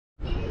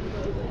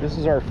This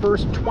is our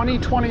first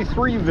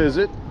 2023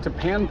 visit to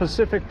Pan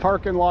Pacific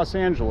Park in Los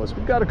Angeles.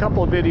 We've got a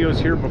couple of videos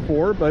here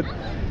before, but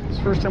it's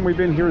the first time we've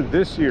been here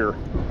this year.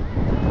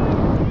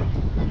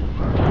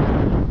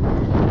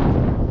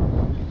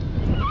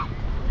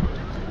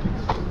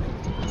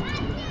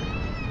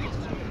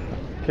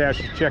 Cash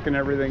is checking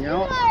everything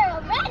out.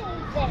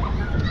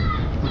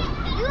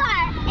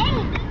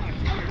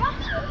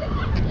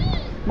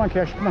 Come on,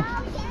 Cash, come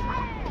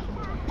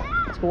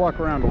on. Let's go walk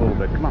around a little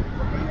bit, come on.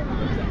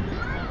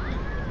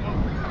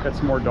 Got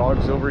some more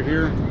dogs over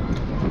here.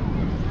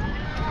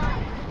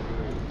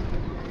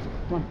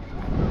 Come on.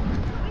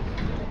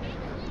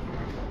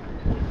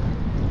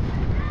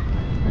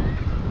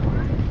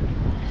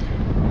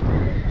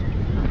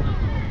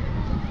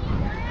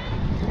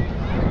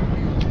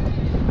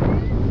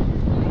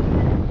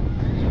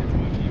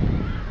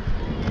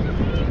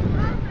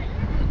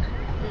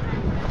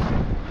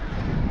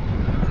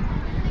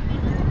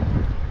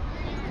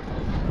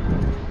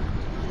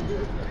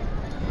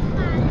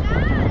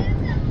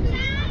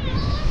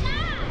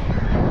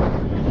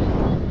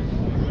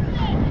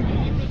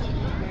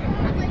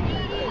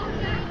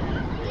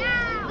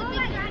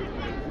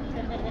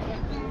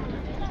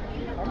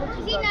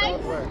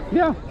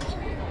 Yeah.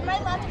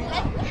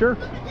 Sure.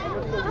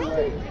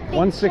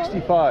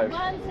 165.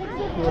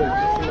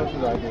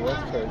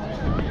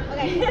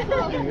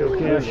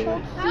 Okay.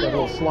 Got a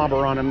little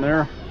slobber on him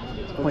there.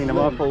 Let's clean him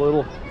up a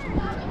little.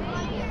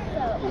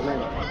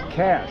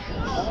 Cash.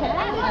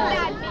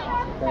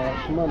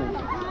 Cash money.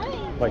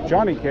 Like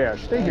Johnny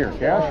Cash. Stay here,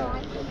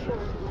 Cash.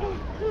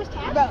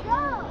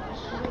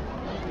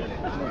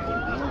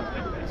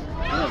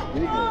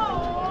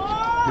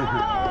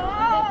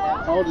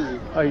 How old is he?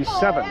 Oh, he's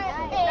 7.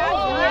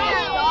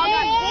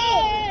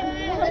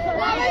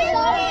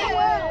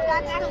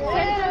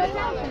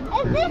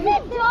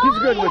 He's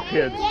good with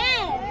kids.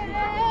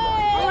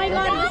 Oh my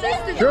god, this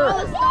is the Sure.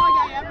 tallest dog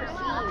I ever seen.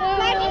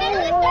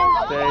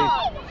 Stay.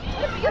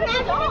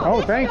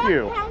 Oh, thank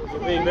you. You're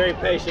being very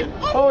patient.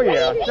 Oh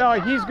yeah. No,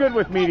 he's good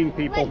with meeting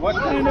people. What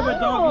kind of a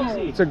dog is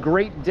he? It's a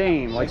Great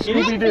Dane, like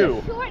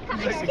Scooby-Doo.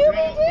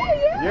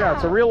 Scooby-Doo, Yeah,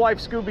 it's a real life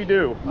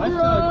Scooby-Doo.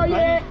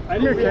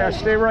 Here, Cash,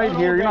 stay right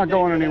here. You're not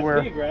going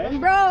anywhere.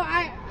 Bro,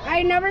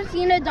 I never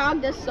seen a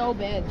dog that's so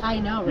big. I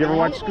know, right? You ever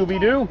watch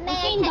Scooby-Doo? I've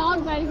seen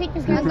dogs, but I think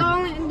this guy's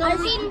I've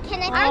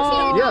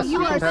seen, Yes, you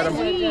can pet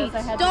him.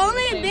 the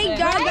only big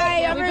dog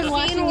I ever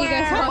seen were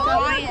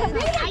lions.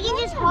 I can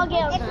just hug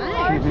him.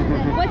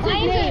 What's his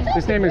name?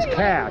 His name is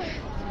Cash.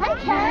 Hi,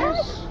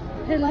 Cash.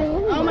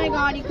 Oh my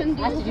god, you can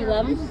do it. Did you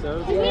love him? His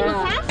name is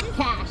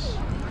Cash.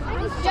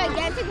 This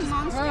gigantic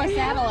monster. Oh, a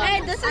satellite. Hey,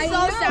 this is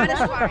so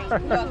satisfying.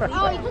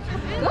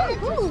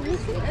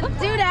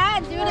 Do that,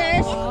 do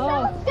this.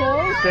 Oh,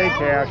 Stay,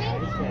 Cash.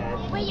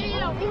 Wait, you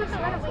know, we have to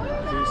run away.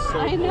 I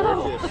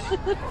know.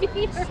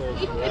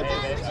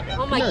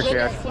 Oh my Here, goodness.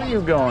 Cash. Where are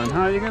you going?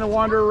 Huh? You gonna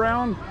wander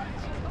around?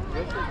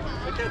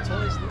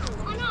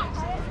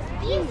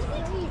 These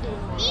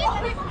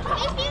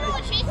people will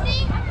chase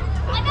me.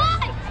 My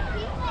God!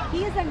 He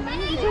is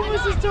amazing.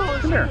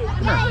 Come here.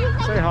 Come here.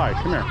 Say hi.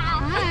 Come here.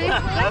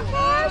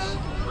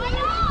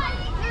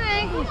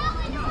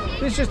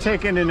 He's just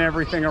taking in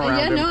everything around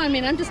Yeah, him. no, I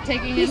mean, I'm just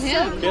taking in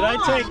him. Can I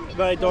take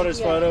my daughter's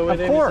photo with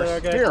Of him? course.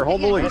 Is that okay? Here,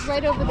 hold the leash. It's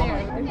right over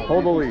there.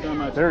 Hold the leash.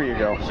 There you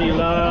go. She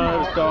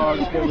loves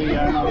dogs, but we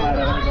are not allowed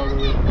to have a dog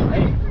with her.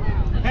 Hey,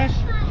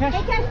 Cash,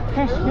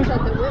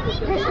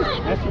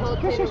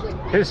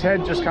 His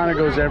head just kind of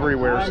goes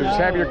everywhere, so just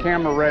have your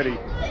camera ready.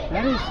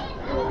 That is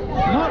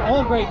not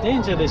all Great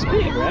Danes are this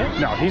big, right?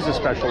 No, he's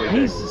especially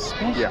big. He's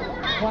special.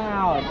 Yeah.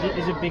 Wow.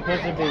 Is it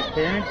because of his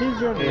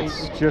parentage or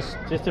It's just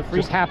a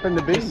freak? just happened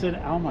to be.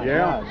 Oh my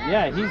Yeah. god.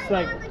 Yeah, he's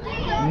like,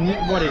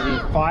 what is he?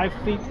 5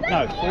 feet?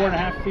 No,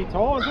 4.5 feet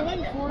tall, isn't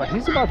he? But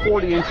he's about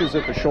 40 inches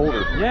at the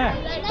shoulder. Yeah,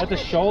 at the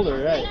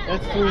shoulder, right?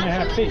 That's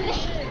 3.5 feet.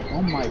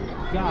 Oh my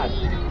god.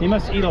 He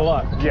must eat a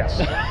lot. Yes.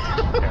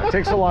 Yeah, it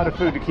takes a lot of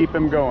food to keep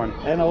him going.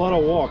 And a lot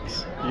of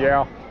walks.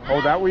 Yeah.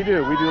 Oh, that we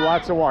do. We do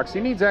lots of walks. He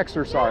needs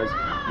exercise.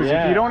 Because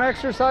if you don't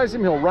exercise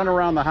him, he'll run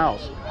around the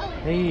house.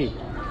 Hey,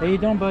 how you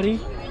doing, buddy?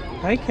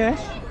 Hi, Cash.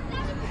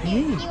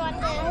 Hey. I really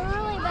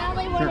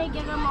badly want to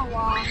give him a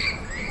walk.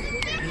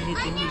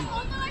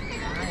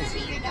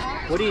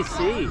 What do you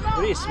see?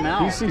 What do you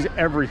smell? He sees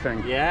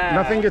everything. Yeah.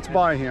 Nothing gets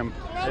by him.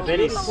 I bet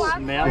he's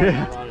smelling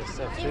a lot of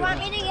stuff Do too. you want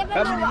me to give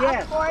him a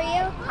walk for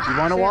you? You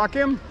want to walk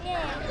him?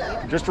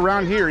 Yeah. Just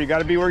around here. You got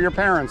to be where your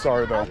parents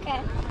are, though.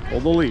 Okay.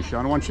 Hold the leash.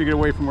 I don't want you to get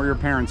away from where your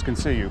parents can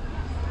see you.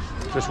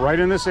 Just right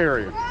in this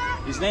area.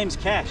 His name's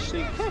Cash.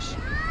 See, Cash.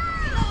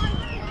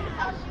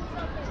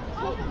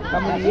 How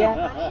many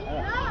yet?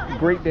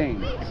 Great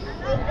Dane. So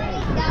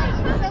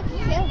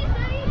cute.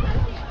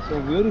 So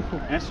beautiful.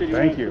 Esther, do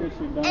Thank want to you. finish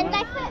your dog? And I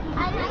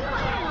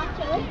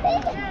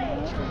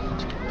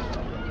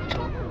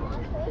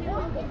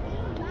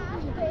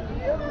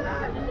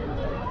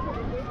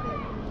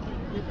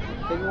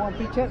Take you one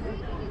picture?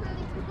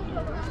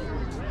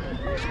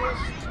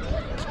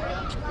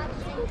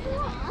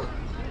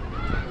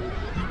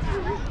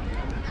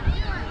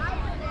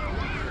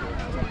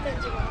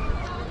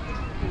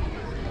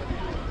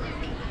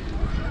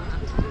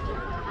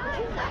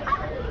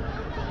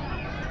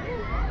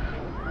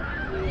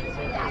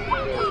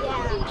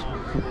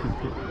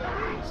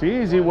 See,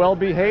 is he well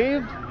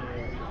behaved?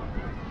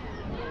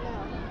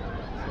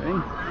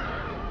 See?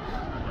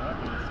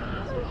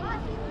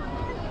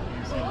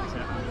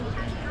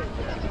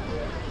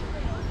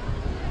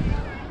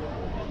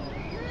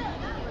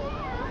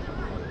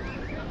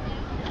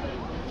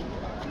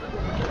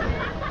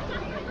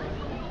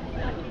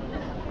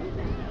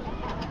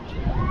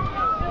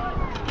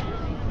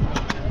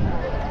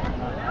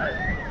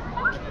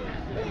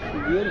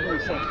 Beautiful,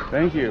 sir.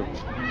 Thank you.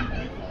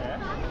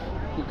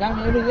 You come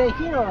every day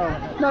here or?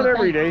 Not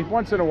every day,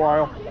 once in a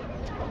while.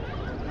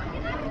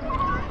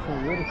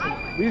 So beautiful.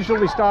 We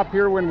usually stop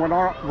here when we're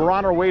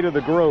on our way to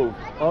the Grove.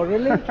 Oh,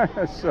 really?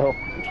 So,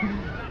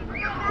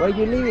 Where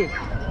you live?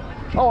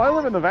 oh, I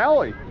live in the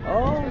valley.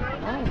 Oh,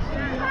 nice.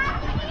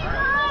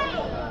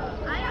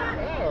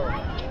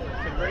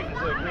 It's a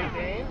great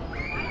Dane.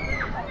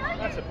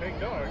 That's a big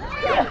dog.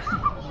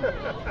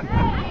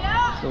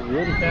 So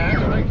beautiful. Cash,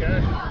 I like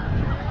Cash.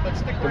 Let's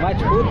stick Too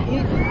much food to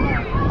eat?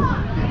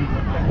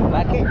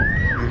 Like it?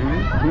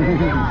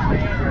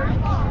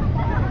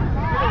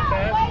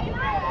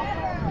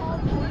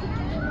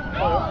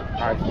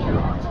 Hi.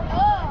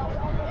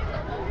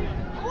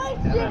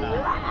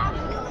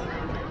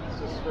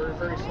 This is very,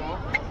 very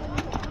soft.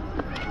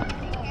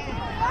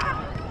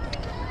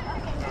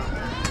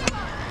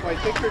 Well, I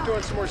think they're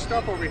doing some more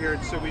stuff over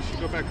here, so we should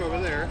go back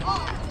over there.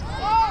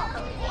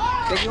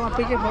 Take you one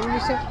picture for me,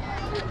 sir?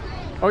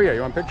 Oh yeah,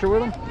 you want a picture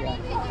with him? Yeah.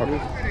 Okay.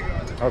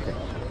 Okay.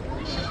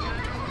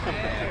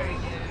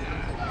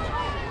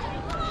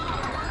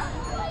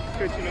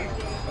 Good, you know.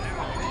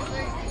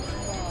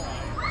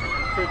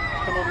 Good,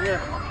 come over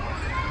here.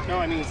 No,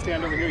 I mean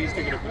stand over here. He's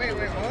taking a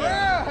picture.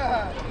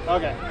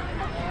 Okay.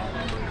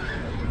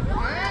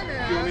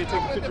 Do you want me to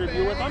take a picture of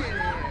you with him?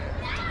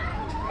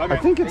 Okay. I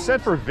think it's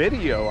set for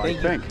video, I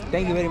Thank think. you.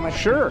 Thank you very much.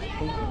 Sure.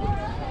 Thank you.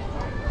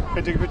 Can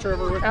I take a picture of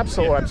her with?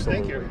 Absolutely, Yeah,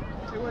 absolutely. Thank you.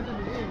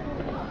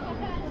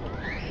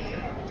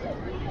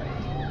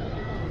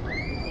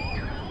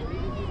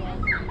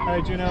 Hi,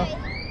 Juno.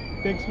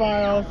 Big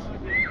smiles.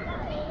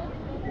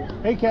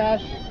 Hey,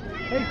 Cash.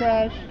 Hey,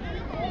 Cash.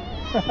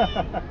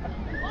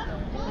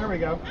 There we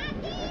go.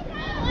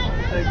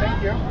 Hey,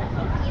 thank you.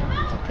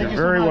 Thank You're you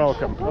so very much.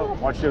 welcome.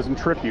 Watch it doesn't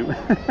trip you.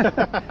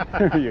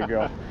 There you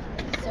go.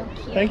 So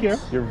cute. Thank you.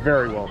 You're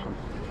very welcome.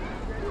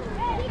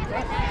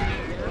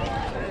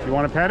 You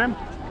want to pet him?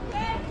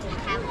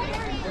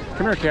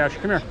 Come here, Cash.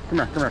 Come here. Come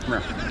here. Come here.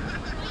 Come here.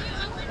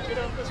 Get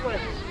out this way.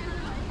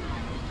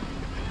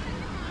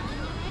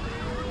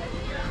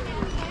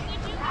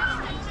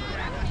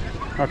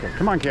 Okay,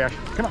 come on, Cash.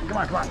 Come on, come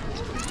on, come on.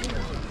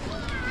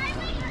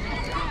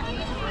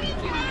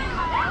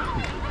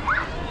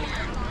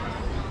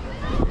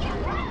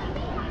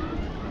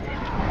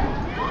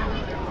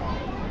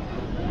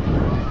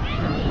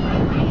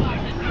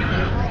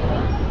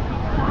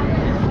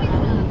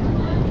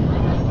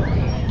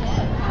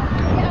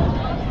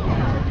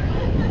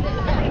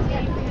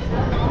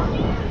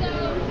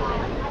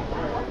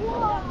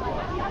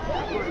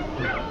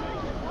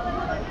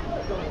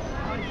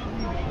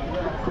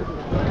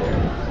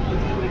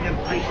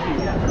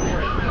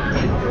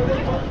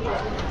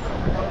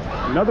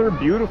 Another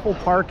beautiful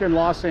park in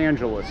Los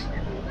Angeles.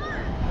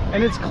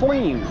 And it's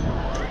clean.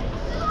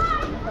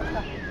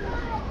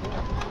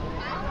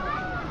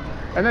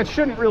 And that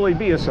shouldn't really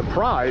be a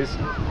surprise.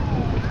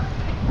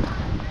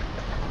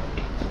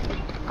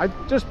 I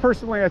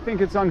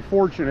think it's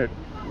unfortunate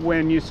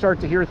when you start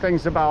to hear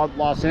things about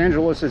Los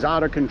Angeles is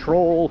out of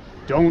control,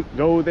 don't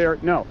go there.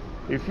 No,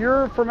 if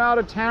you're from out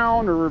of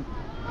town or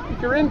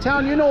if you're in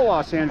town, you know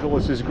Los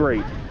Angeles is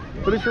great.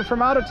 But if you're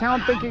from out of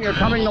town thinking of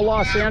coming to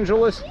Los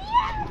Angeles,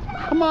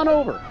 come on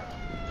over.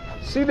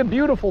 See the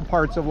beautiful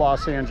parts of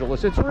Los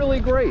Angeles. It's really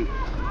great.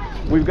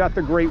 We've got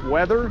the great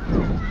weather,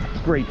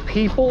 great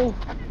people.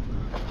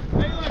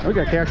 We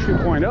got Cash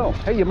 2.0.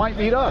 Hey, you might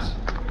meet us.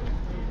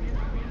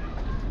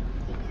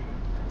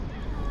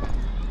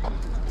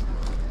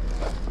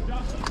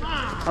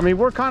 I mean,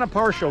 we're kind of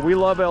partial. We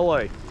love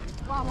LA.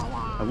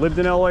 I lived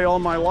in LA all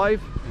my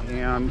life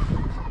and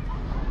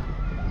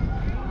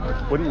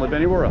wouldn't live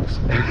anywhere else.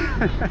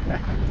 I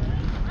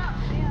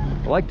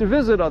like to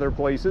visit other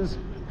places.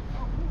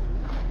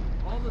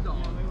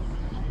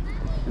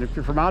 And if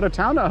you're from out of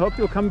town, I hope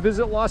you'll come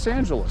visit Los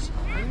Angeles.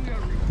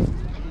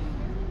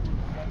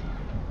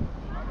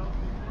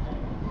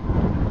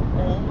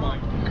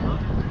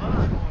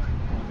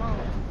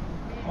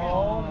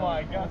 Oh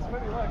my God,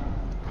 Smitty, look.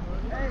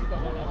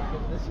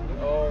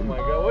 Oh my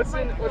God, what's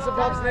the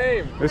pup's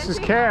name? This is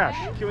Cash.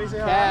 Can we say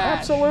hi?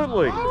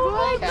 Absolutely. Oh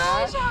my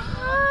gosh,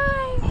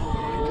 hi.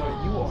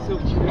 So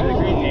cute. Got a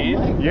great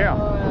name?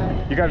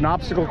 Yeah. You got an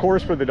obstacle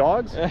course for the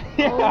dogs? Oh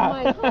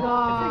my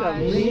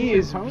god. He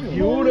is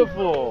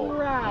beautiful.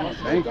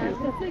 Thank you.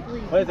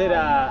 What is it?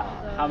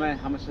 How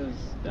much is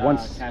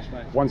cash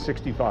buy?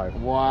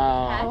 165.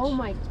 Wow. Oh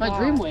my god. My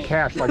dream weight.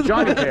 Cash, like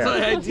Johnny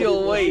Cash.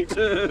 Ideal weight.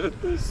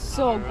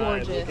 So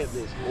gorgeous.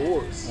 this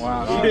horse.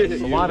 Wow.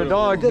 There's a lot of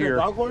dogs here.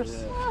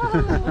 horse?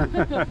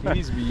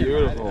 He's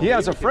beautiful. He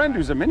has a friend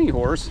who's a mini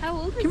horse. How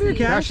old is he?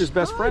 Cash's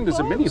best friend is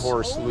a mini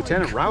horse,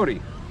 Lieutenant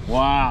Rowdy.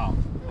 Wow.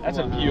 That's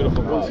a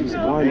beautiful boy.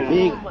 One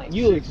big.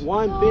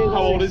 One big.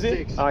 How old is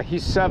he?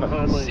 He's 7.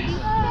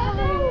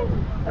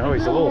 Oh,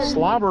 he's a little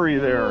slobbery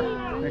there.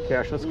 Hey,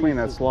 Cash, let's clean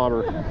that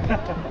slobber.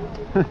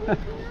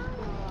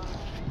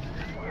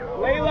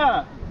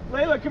 Layla,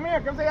 come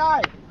here. Come say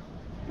hi.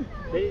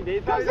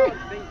 They probably don't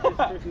think this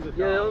person's a dog.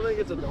 Yeah, they don't think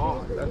it's a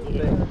dog. That's the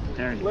thing.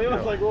 There you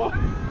Layla's go. like, what?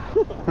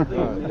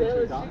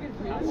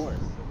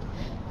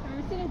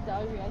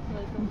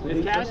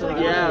 Is Cash like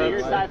on the bigger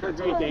side for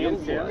Great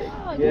Danes too?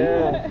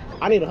 Yeah.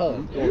 I need a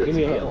hug. Give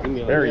me a hug. Give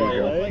me a hug. There you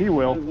go. He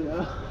will.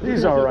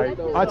 He's all right.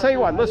 I'll tell you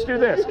what. Let's do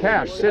this.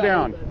 Cash, sit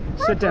down.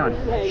 Sit down.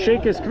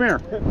 Shake his. Come here.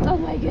 Oh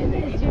my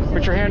goodness. You're so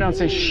Put your hand down and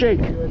say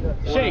shake.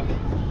 Shake.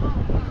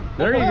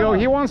 There you go.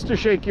 He wants to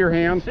shake your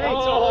hand.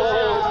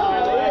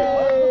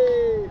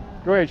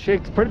 Go ahead,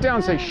 shake. Put it down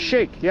and say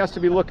shake. He has to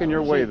be looking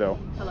your way, though.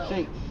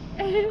 Shake.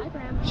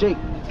 Shake.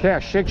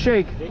 Cash, shake,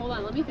 shake. Hold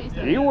on, let me face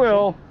it. He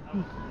will.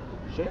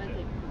 Shake.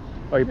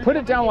 Oh, you put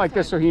it down like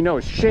this so he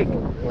knows. Shake.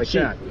 Like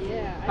that.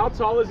 How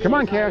tall is he? Come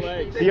on, Cash.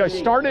 He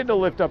started to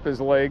lift up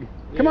his leg.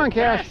 Come on,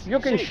 Cash. You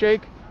can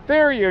shake.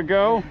 There you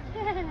go.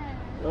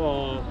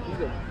 Oh,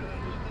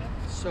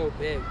 So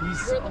big.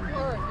 he's We're at the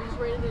park. We just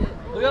ran into it.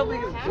 look how big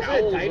his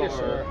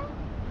dinosaur.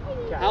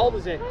 How old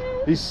is it?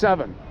 He's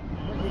 7.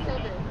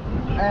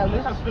 At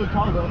least I'm still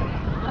tall though.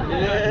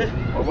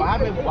 What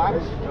happened?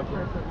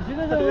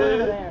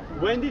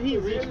 When did he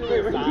reach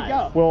this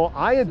size? Well,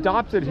 I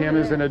adopted him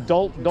as an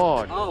adult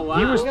dog. Oh, wow.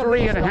 He was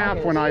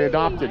 3.5 when I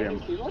adopted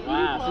him.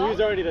 Wow, so he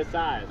was already this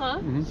size. Huh?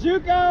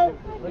 Zuko!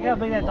 Look how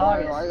big that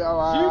dog is.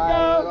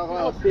 Zuko!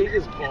 How big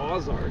his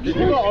paws are. Did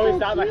people always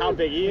talk about how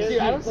big he is?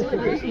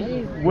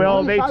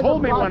 Well, they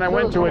told me when I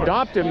went to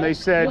adopt him, they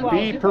said,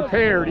 be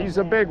prepared. He's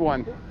a big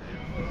one.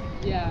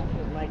 Yeah.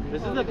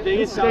 This is the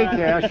biggest Stay, dog I've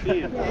Cash. ever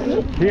seen.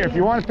 Here, if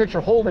you want a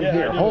picture, hold him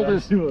here. Hold him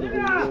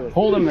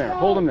there.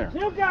 Hold him there.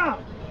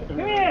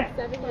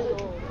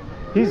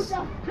 He's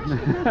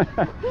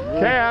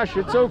Cash.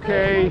 It's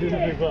okay.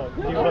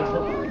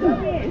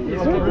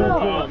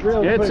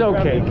 It's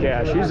okay,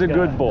 Cash. He's a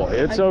good boy.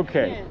 It's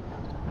okay.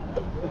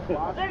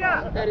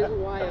 That is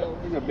wild.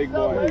 He's a big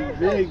boy.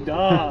 Big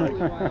dog.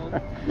 Really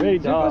wild.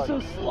 Big dog. so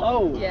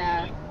slow.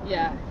 Yeah.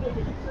 Yeah.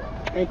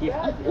 Thank you.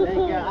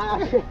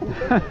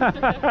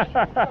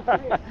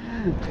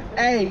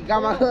 Hey,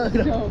 got my hood.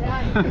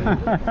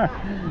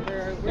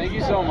 Thank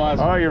you so much.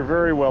 Oh, you're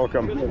very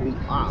welcome.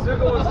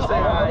 Zuko wants to say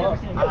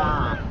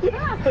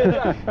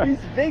hi. He's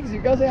big, so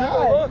go say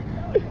hi.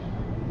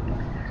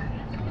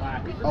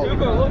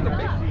 Zuko,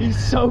 look, He's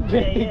so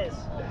big.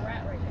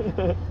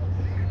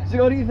 So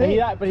what do you think?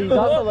 But he's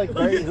also like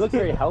he looks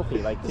very healthy,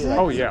 like too.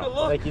 Oh yeah,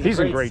 Like he's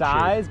a in great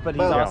size, shape. but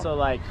he's Yeah. also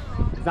like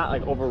he's not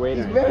like overweight.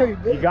 He's or anything. very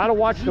big. You got to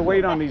watch the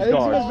weight on these I think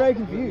he was dogs very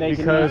confused. They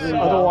can because easily-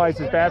 otherwise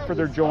it's bad for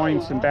their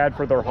joints and bad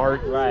for their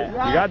heart. Right.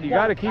 You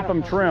got to keep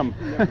them trim.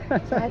 Say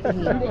hi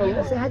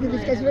to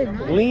this guy's very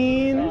nice.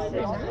 Lean.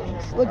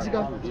 Look,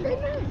 Zico. He's very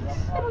nice.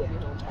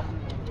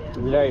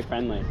 Very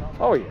friendly.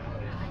 Oh yeah,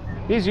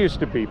 he's used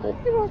to people.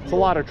 It's a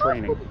lot of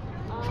training.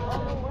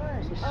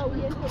 Oh,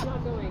 he ended up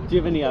not going. Do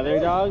you have any other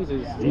dogs?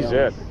 He's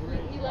it.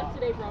 He left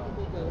today for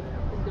Acapulco.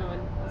 He's gone.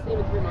 Stay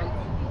with 3 months.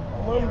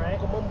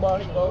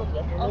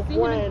 I'll see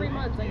him in 3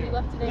 months. Like, he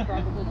left today for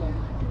Acapulco.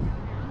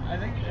 I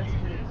think that's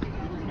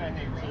gonna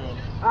hang too.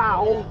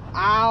 Ow.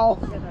 Ow.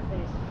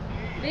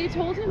 They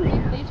told him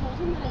that it's not.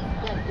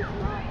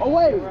 Oh,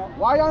 wait.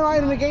 Why are you not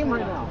in the game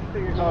right now? Oh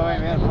wait,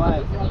 man,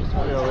 fly.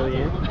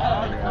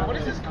 What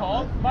is this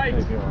called? Mike,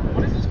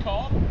 what is this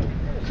called?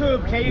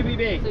 Cube,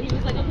 KUBB. So he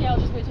was like, okay, I'll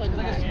just wait till I come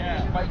back.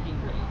 Yeah.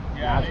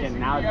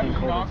 Now it's getting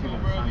colder too.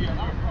 Look at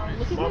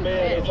My him.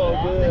 man, it's all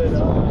good.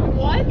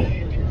 What?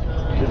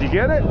 Did you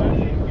get it?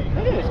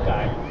 Look at this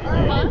guy.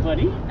 Huh?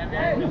 Buddy. And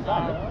then,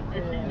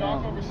 if you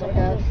knock over some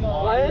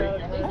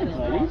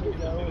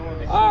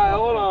Alright,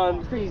 hold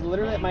on. He's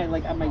literally at my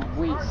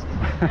waist.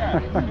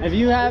 If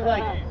you have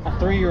like a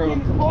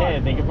 3-year-old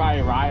kid, they could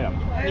probably ride him.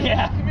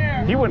 Yeah.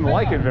 He wouldn't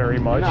like it very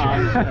much.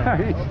 No.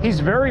 He's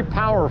very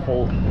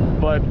powerful,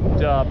 but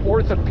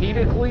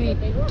orthopedically,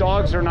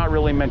 dogs are not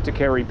really meant to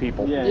carry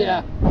people.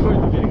 Yeah.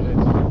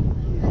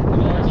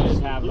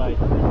 Just have like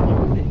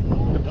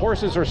The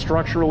horses are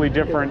structurally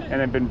different and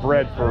have been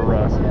bred for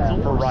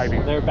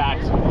riding. their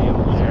backs would be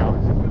able to. Yeah.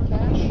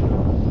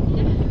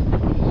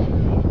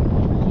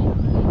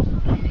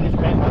 His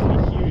bed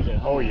must be huge at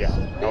home. Oh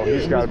yeah. Oh,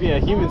 he's He got. must be a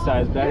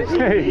human-sized bed.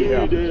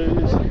 Yeah.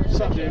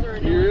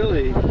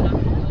 Really?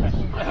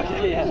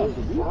 Yeah,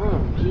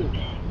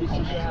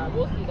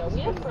 we'll see though. We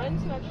have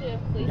friends who actually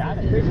have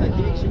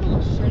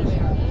places straight away.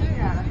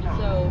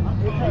 So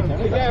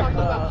we're talking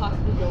about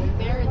possibly going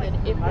there, and then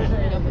if we're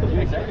going up with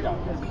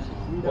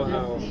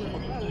Wow.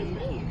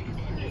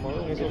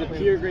 It's a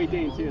pure Great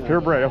Dane too.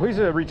 Purebred. Oh, he's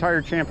a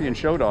retired champion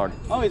show dog.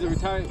 Oh, he's a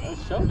retired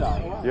show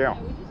dog. Yeah.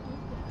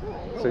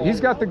 So he's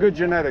got the good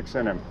genetics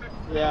in him.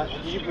 Yeah.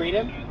 Did you breed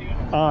him?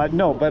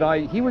 No, but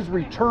he was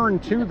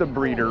returned to the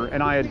breeder,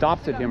 and I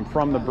adopted him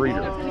from the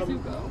breeder.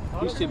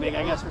 He's too big,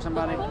 I guess, for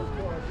somebody.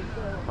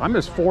 I'm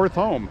his 4th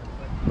home,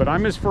 but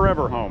I'm his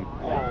forever home.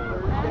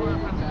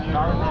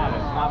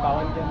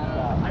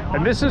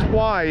 And this is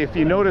why, if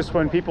you notice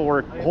when people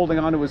were holding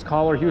onto his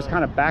collar, he was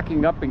kind of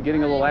backing up and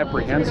getting a little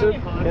apprehensive.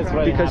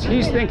 Because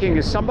he's thinking,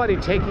 is somebody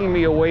taking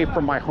me away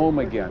from my home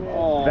again?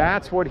 Oh.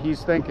 That's what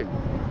he's thinking.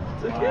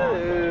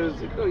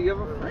 Zuko, you have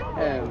a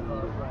friend.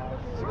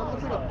 Zuko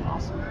looks like a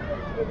possum.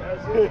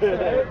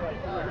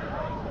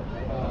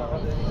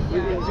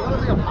 Zuko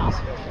looks like a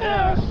possum.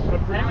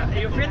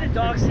 You're afraid the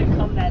dogs didn't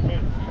come that big.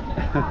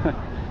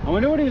 I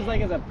wonder what he was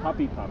like as a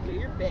puppy.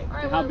 You're big.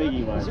 How big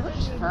he was.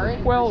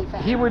 Well,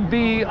 he would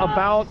be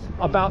about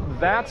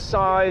that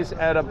size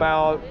at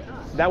about,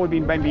 that would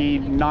be maybe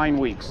 9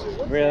 weeks.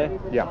 Really?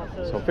 Yeah.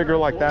 So figure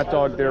like that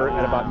dog there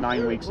at about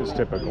 9 weeks is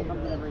typical.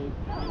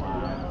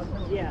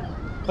 Yeah.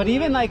 But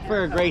even like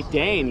for a Great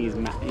Dane,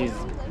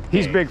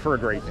 He's big for a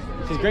Great Dane.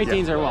 Because Great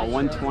Danes are what,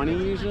 120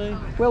 usually?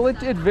 Well,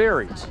 it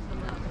varies.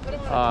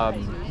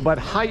 But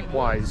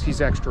height-wise,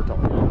 he's extra tall.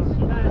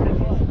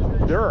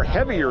 There are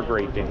heavier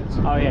Great Danes.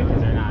 Oh yeah,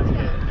 because they're not in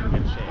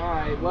good shape. All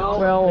right. Well.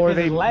 Well, or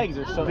his legs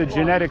are so the long.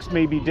 genetics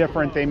may be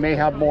different. They may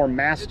have more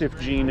Mastiff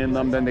gene in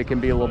them, then they can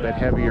be a little bit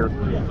heavier.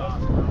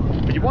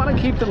 But you want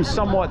to keep them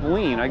somewhat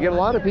lean. I get a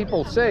lot of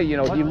people say, you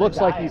know, he looks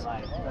like he's.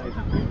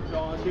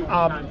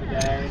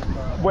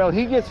 Well,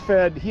 he gets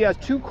fed. He has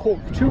he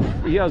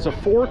has a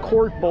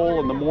 4-quart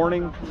bowl in the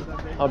morning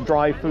of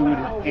dry food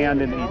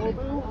and in the evening,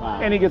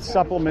 and he gets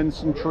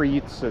supplements and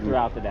treats and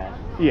Throughout the day.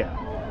 Yeah.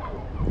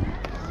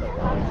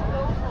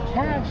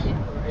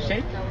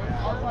 Shake?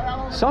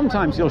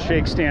 Sometimes he'll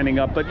shake standing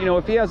up, but you know,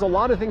 if he has a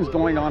lot of things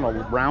going on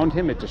around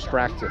him, it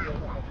distracts him.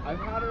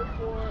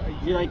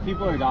 Do you like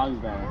people or dogs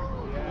better?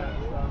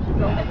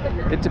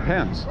 It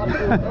depends.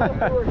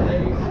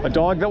 A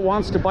dog that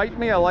wants to bite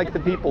me, I like the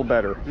people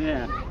better.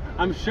 Yeah.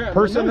 I'm sure.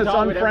 Person no that's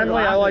dog would ever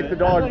unfriendly, go I after like it. the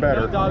dog Like,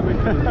 better. No dog would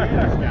kill this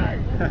guy.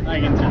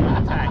 Like in time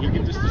of attack, he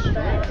can just destroy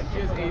it. She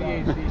has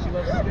ADHD. She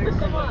loves sticks.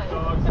 She loves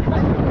dogs.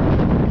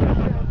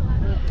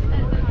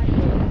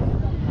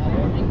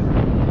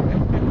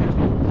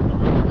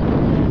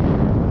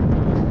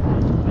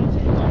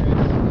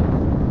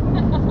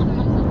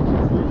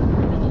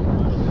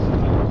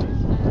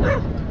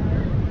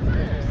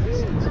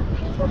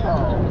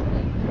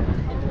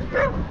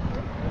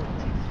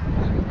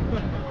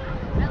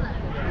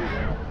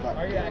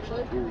 Are you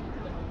actually?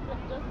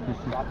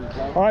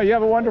 All right, you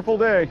have a wonderful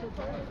day.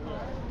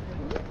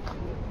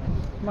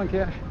 Come on,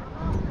 Cash.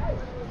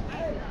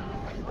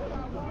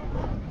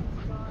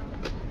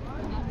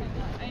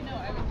 I know,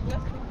 I was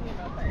just thinking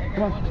about that. Like,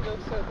 Come I on. want to go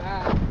so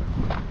bad.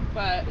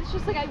 But it's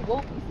just like I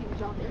won't be seeing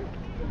John there.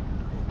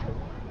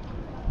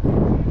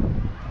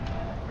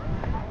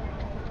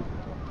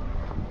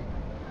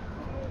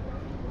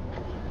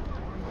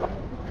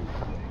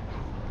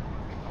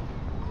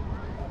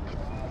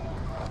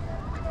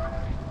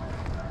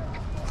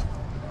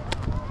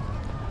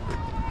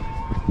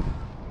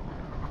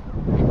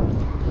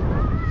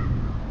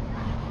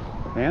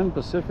 And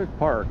Pacific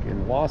Park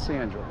in Los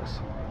Angeles.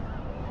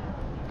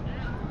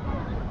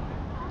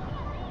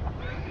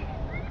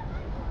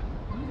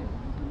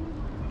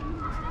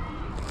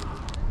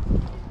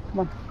 Come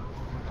on.